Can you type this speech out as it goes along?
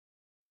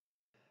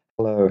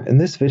Hello, in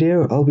this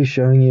video I'll be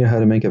showing you how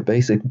to make a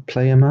basic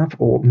player map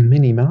or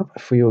mini-map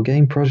for your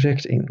game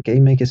project in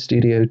GameMaker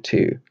Studio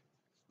 2.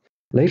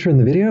 Later in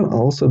the video I'll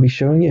also be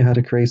showing you how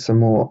to create some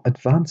more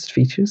advanced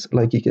features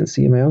like you can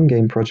see in my own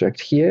game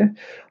project here,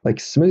 like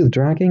smooth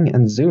dragging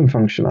and zoom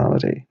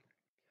functionality.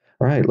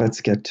 Alright,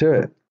 let's get to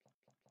it.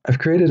 I've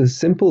created a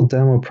simple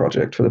demo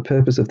project for the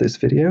purpose of this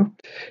video.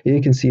 Here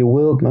you can see a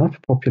world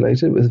map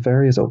populated with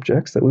various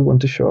objects that we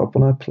want to show up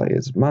on our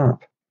player's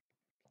map.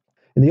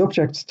 In the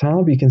Objects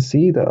tab, you can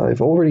see that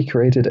I've already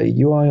created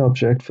a UI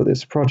object for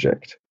this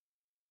project.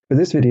 For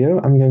this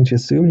video, I'm going to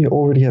assume you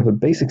already have a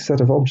basic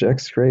set of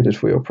objects created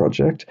for your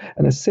project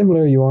and a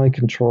similar UI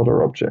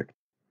controller object.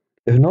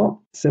 If not,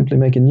 simply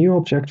make a new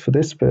object for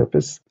this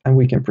purpose and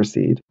we can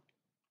proceed.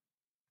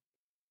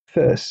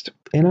 First,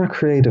 in our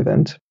create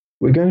event,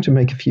 we're going to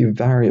make a few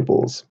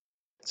variables.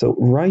 So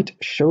write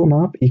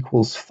showMap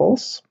equals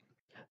false.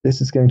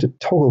 This is going to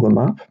toggle the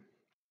map.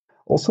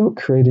 Also,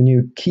 create a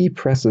new key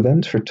press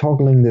event for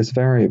toggling this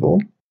variable.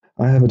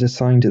 I have it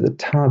assigned to the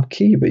tab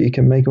key, but you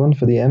can make one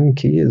for the M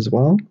key as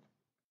well.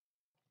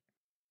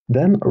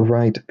 Then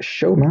write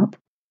showMap,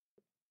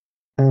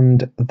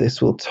 and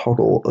this will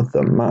toggle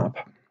the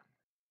map.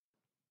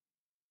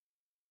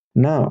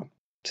 Now,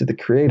 to the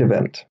create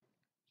event.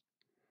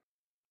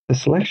 The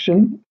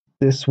selection,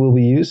 this will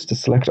be used to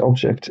select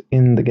object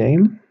in the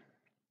game.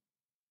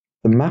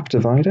 The map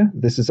divider,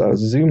 this is our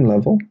zoom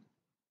level.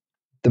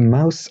 The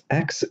mouse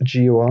X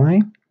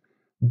GUI,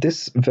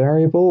 this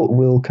variable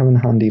will come in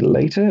handy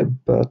later,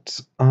 but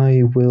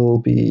I will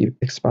be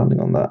expanding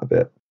on that a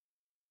bit.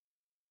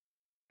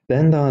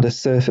 Then there are the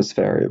surface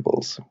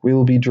variables. We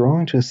will be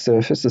drawing to a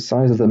surface the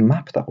size of the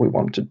map that we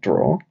want to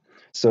draw,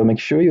 so make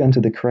sure you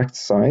enter the correct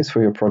size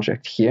for your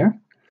project here.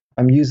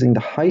 I'm using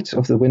the height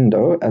of the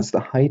window as the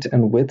height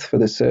and width for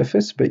the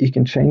surface, but you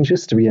can change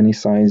this to be any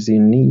size you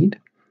need.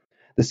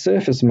 The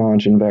surface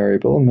margin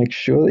variable makes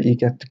sure that you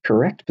get the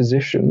correct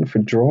position for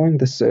drawing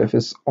the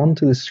surface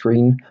onto the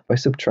screen by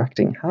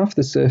subtracting half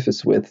the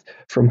surface width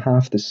from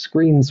half the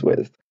screen's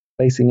width,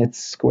 placing it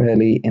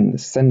squarely in the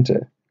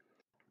center.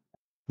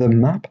 The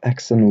map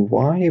X and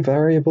Y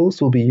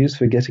variables will be used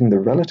for getting the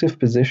relative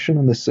position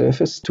on the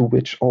surface to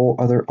which all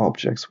other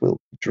objects will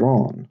be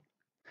drawn.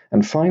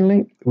 And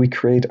finally, we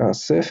create our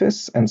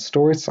surface and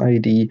store its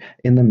ID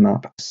in the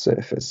map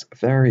surface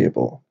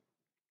variable.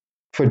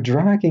 For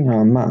dragging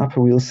our map,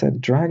 we'll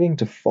set dragging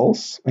to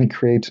false and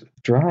create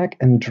drag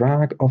and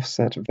drag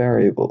offset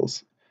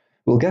variables.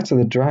 We'll get to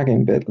the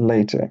dragging bit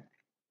later.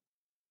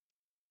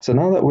 So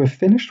now that we're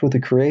finished with the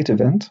create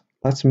event,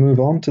 let's move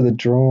on to the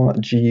draw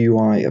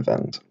GUI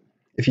event.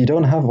 If you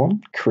don't have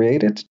one,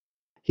 create it.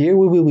 Here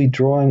we will be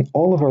drawing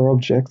all of our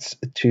objects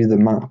to the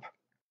map.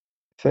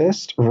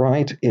 First,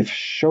 write if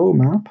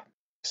showMap,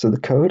 so the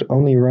code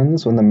only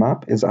runs when the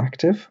map is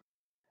active.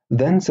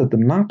 Then set the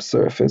map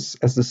surface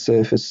as the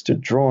surface to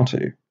draw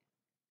to.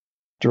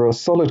 Draw a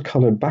solid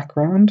colored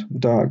background,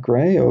 dark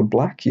gray or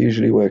black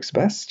usually works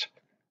best.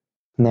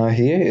 Now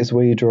here is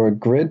where you draw a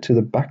grid to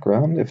the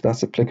background if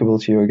that's applicable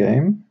to your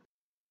game.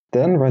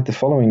 Then write the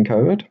following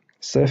code,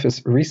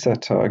 surface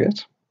reset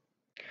target.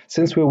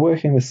 Since we're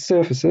working with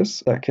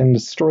surfaces that can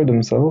destroy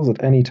themselves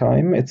at any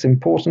time, it's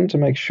important to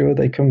make sure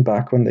they come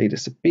back when they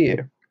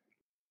disappear.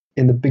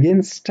 In the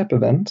begin step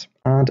event,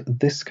 add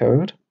this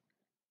code.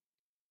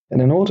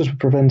 And in order to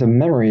prevent a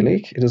memory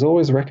leak, it is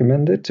always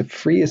recommended to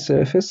free a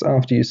surface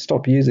after you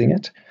stop using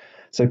it.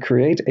 So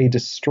create a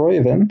destroy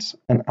event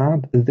and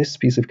add this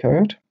piece of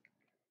code.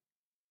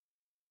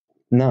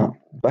 Now,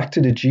 back to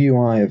the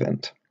GUI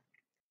event.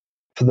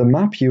 For the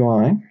map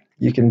UI,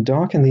 you can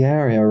darken the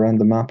area around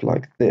the map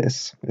like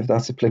this, if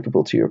that's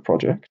applicable to your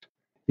project.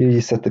 Here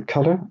you set the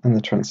color and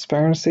the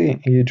transparency,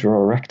 you draw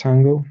a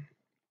rectangle.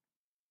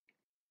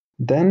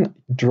 Then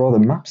draw the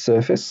map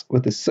surface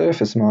with the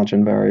surface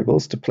margin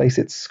variables to place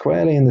it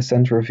squarely in the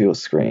center of your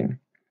screen.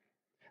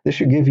 This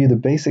should give you the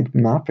basic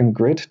map and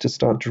grid to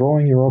start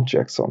drawing your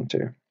objects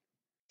onto.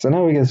 So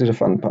now we get to the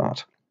fun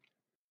part.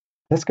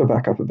 Let's go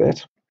back up a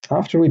bit.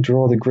 After we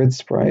draw the grid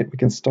sprite, we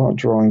can start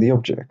drawing the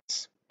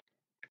objects.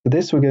 For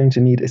this, we're going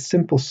to need a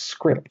simple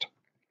script.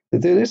 To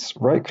do this,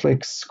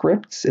 right-click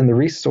Scripts in the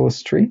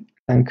resource tree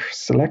and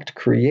select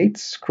Create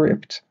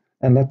Script.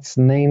 And let's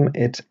name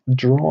it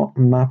Draw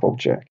Map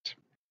Object.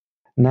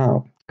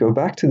 Now, go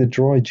back to the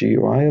Draw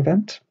GUI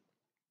event.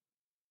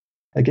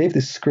 I gave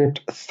this script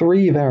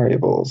 3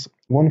 variables,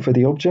 one for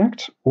the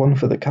object, one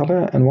for the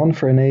color, and one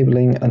for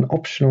enabling an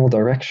optional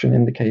direction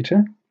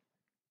indicator.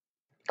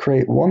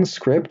 Create one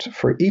script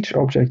for each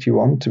object you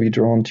want to be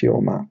drawn to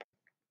your map.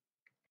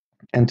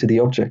 Enter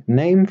the object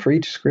name for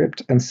each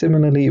script, and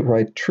similarly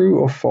write true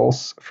or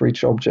false for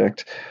each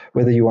object,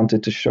 whether you want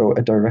it to show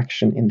a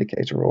direction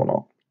indicator or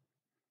not.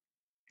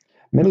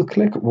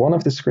 Middle-click one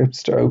of the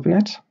scripts to open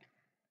it.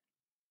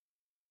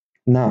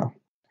 Now,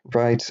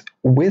 write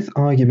with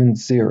argument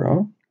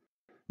 0.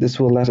 This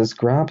will let us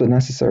grab the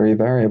necessary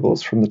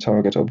variables from the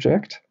target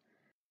object.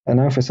 And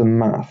now for some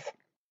math.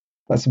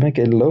 Let's make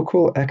a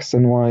local x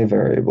and y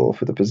variable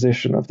for the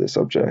position of this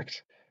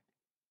object.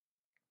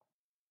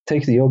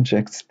 take the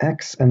object's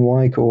x and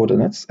y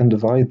coordinates and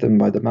divide them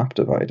by the map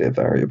divider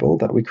variable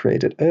that we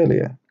created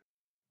earlier.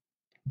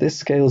 This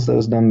scales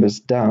those numbers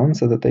down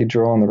so that they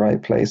draw in the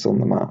right place on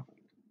the map.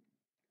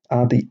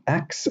 Add the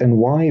x and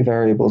y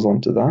variables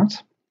onto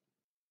that.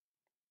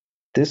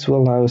 This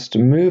will allow us to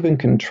move and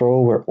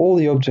control where all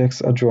the objects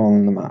are drawn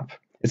on the map.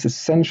 It's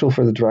essential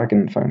for the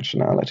dragon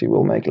functionality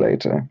we'll make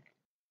later.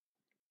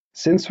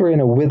 Since we're in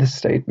a with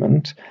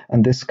statement,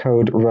 and this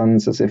code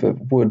runs as if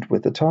it would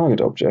with the target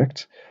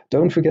object,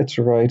 don't forget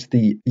to write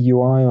the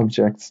UI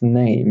object's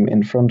name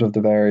in front of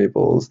the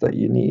variables that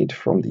you need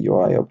from the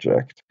UI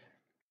object.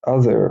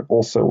 Other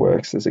also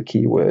works as a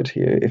keyword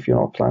here if you're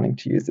not planning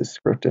to use this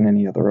script in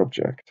any other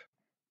object.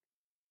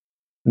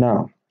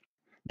 Now,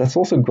 let's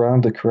also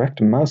grab the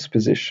correct mouse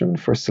position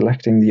for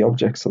selecting the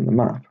objects on the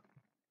map.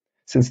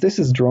 Since this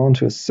is drawn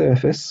to a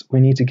surface,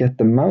 we need to get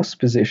the mouse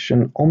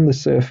position on the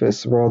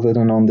surface rather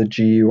than on the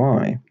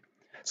GUI.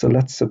 So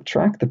let's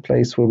subtract the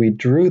place where we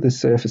drew the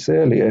surface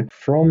earlier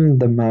from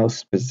the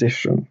mouse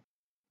position.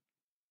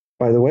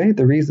 By the way,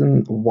 the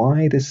reason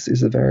why this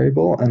is a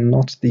variable and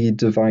not the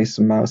device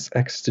mouse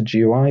x to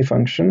GUI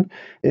function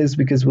is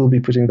because we'll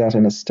be putting that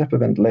in a step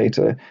event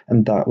later,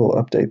 and that will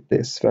update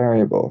this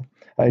variable.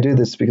 I do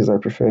this because I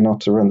prefer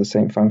not to run the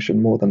same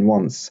function more than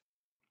once.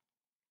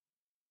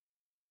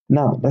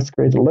 Now, let's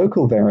create a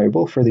local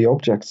variable for the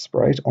object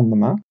sprite on the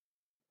map.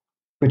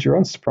 Put your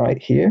own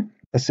sprite here.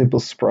 A simple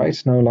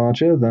sprite no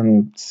larger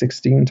than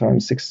 16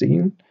 times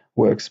 16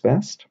 works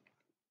best.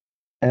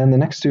 And the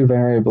next two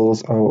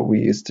variables are what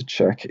we use to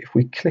check if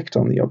we clicked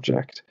on the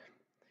object.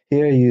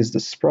 Here I use the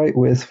sprite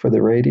width for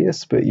the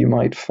radius, but you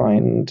might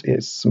find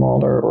a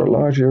smaller or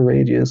larger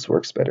radius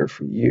works better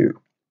for you.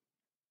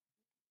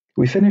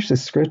 We finish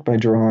this script by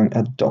drawing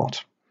a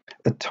dot,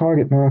 a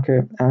target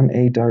marker, and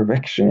a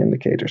direction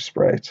indicator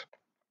sprite.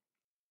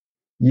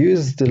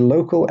 Use the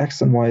local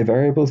x and y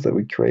variables that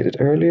we created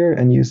earlier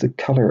and use the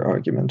color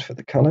argument for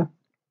the color.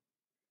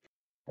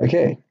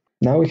 Okay,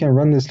 now we can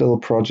run this little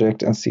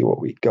project and see what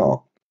we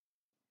got.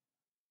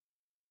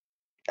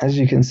 As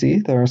you can see,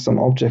 there are some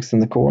objects in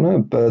the corner,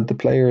 but the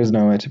player is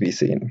nowhere to be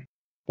seen.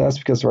 That's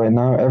because right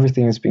now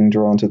everything is being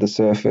drawn to the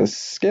surface,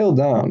 scaled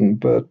down,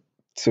 but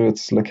to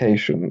its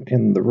location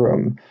in the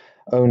room,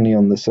 only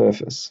on the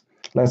surface.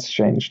 Let's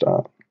change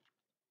that.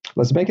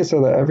 Let's make it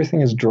so that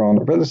everything is drawn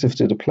relative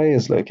to the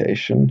player's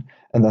location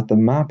and that the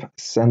map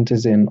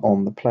centers in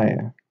on the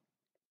player.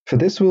 For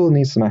this, we will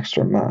need some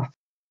extra math.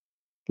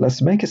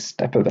 Let's make a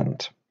step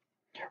event.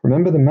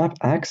 Remember the map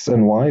x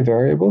and y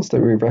variables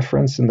that we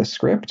referenced in the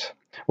script?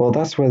 Well,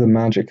 that's where the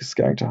magic is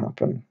going to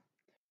happen.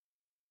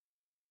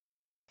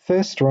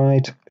 First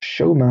write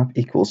show map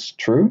equals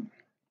true.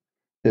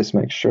 This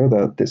makes sure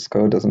that this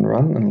code doesn't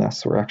run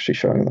unless we're actually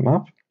showing the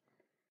map.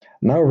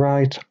 Now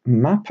write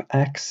map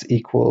x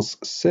equals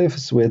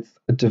surface width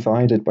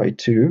divided by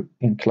 2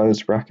 in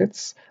closed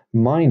brackets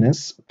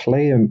minus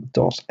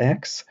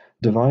player.x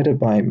divided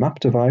by map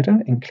divider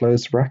in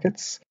closed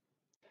brackets.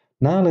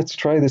 Now let's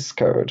try this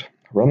code.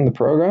 Run the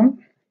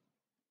program.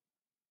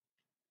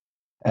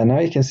 And now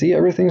you can see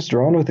everything's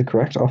drawn with the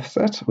correct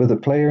offset with the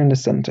player in the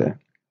center.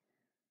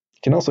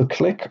 You can also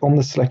click on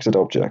the selected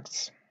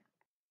objects.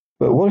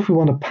 But what if we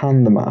want to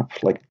pan the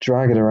map, like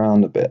drag it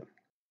around a bit?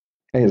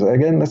 Okay, so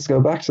again, let's go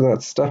back to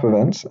that step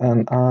event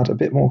and add a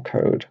bit more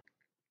code.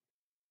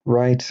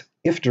 Write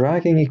if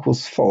dragging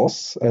equals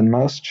false and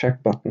mouse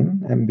check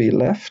button and be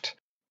left.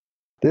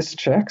 This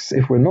checks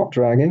if we're not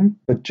dragging,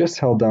 but just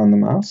held down the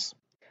mouse.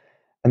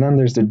 And then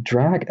there's the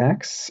drag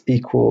x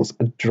equals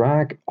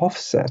drag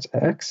offset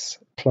x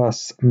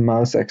plus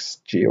mouse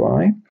x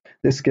GUI.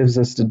 This gives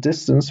us the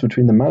distance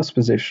between the mouse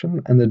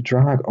position and the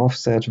drag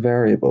offset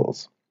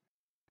variables.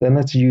 Then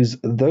let's use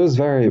those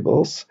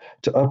variables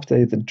to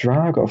update the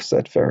drag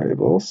offset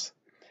variables,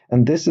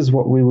 and this is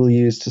what we will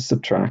use to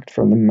subtract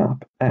from the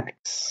map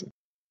x.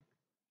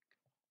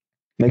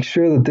 Make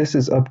sure that this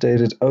is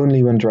updated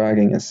only when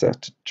dragging is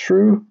set to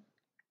true.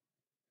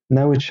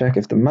 Now we check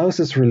if the mouse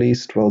is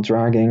released while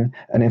dragging,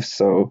 and if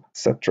so,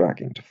 set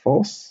dragging to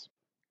false.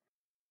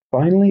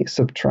 Finally,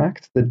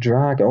 subtract the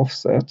drag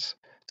offset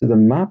to the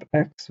map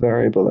x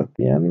variable at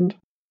the end.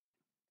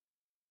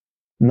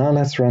 Now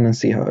let's run and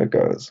see how it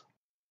goes.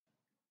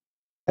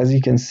 As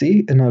you can see,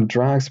 it now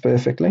drags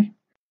perfectly.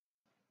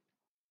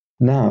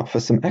 Now, for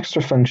some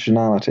extra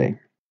functionality,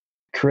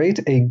 create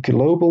a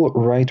global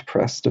right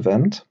pressed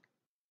event.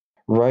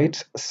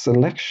 Write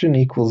selection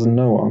equals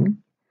no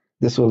one.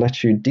 This will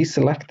let you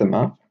deselect the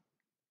map.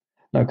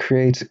 Now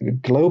create a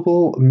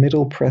global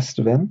middle pressed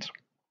event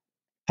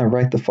and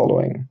write the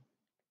following.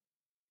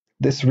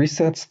 This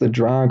resets the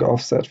drag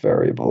offset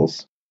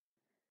variables.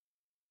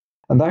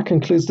 And that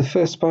concludes the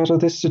first part of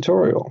this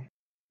tutorial.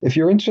 If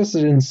you're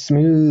interested in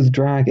smooth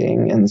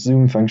dragging and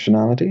zoom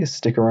functionality,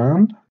 stick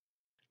around.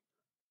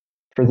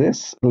 For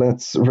this,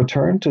 let's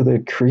return to the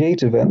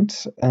create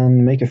event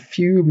and make a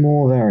few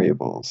more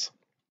variables.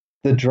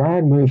 The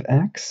drag move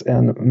x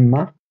and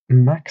map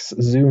max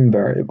zoom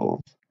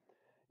variables.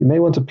 You may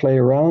want to play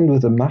around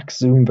with the max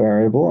zoom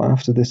variable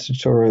after this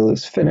tutorial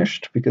is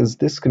finished, because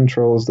this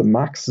controls the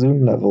max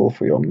zoom level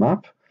for your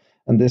map,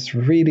 and this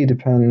really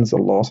depends a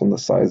lot on the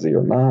size of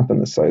your map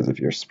and the size of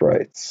your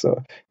sprites, so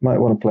you might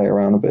want to play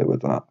around a bit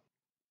with that.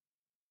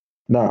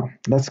 Now,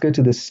 let's go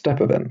to this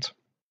step event.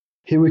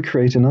 Here we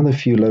create another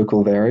few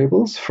local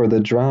variables for the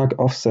drag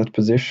offset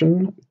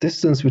position,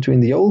 distance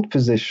between the old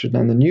position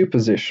and the new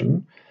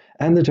position,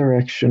 and the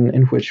direction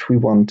in which we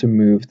want to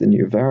move the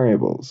new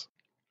variables.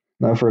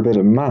 Now for a bit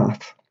of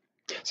math.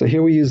 So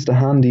here we use the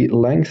handy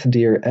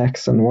length_dir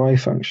x and y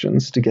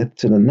functions to get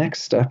to the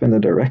next step in the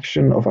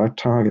direction of our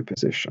target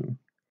position.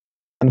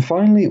 And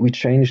finally, we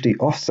change the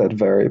offset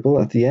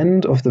variable at the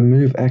end of the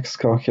moveX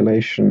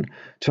calculation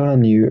to our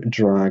new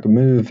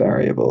drag_move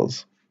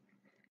variables.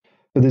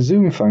 For the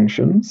zoom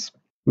functions,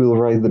 we'll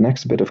write the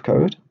next bit of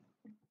code.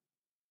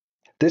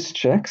 This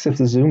checks if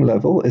the zoom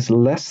level is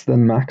less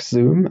than max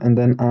zoom and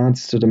then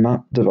adds to the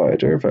map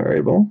divider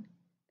variable.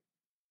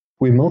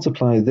 We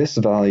multiply this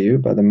value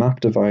by the map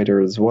divider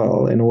as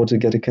well in order to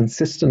get a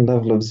consistent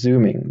level of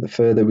zooming the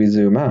further we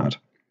zoom out.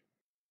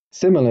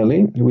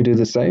 Similarly, we do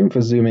the same for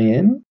zooming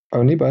in,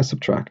 only by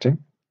subtracting.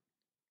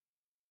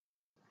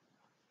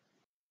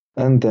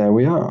 And there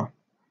we are.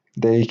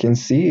 There you can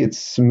see it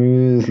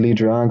smoothly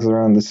drags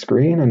around the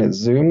screen and it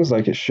zooms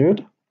like it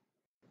should.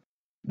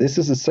 This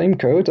is the same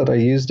code that I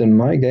used in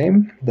my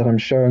game that I'm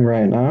showing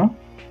right now.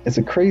 It's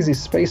a crazy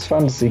space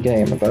fantasy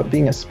game about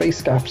being a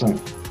space captain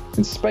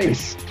in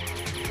space.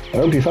 I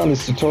hope you found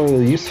this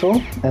tutorial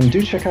useful, and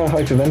do check out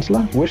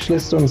Hyperventila,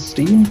 wishlist on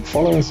Steam,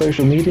 follow on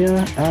social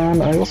media,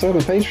 and I also have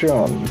a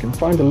Patreon. You can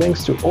find the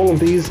links to all of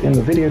these in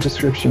the video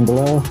description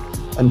below.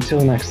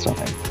 Until next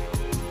time.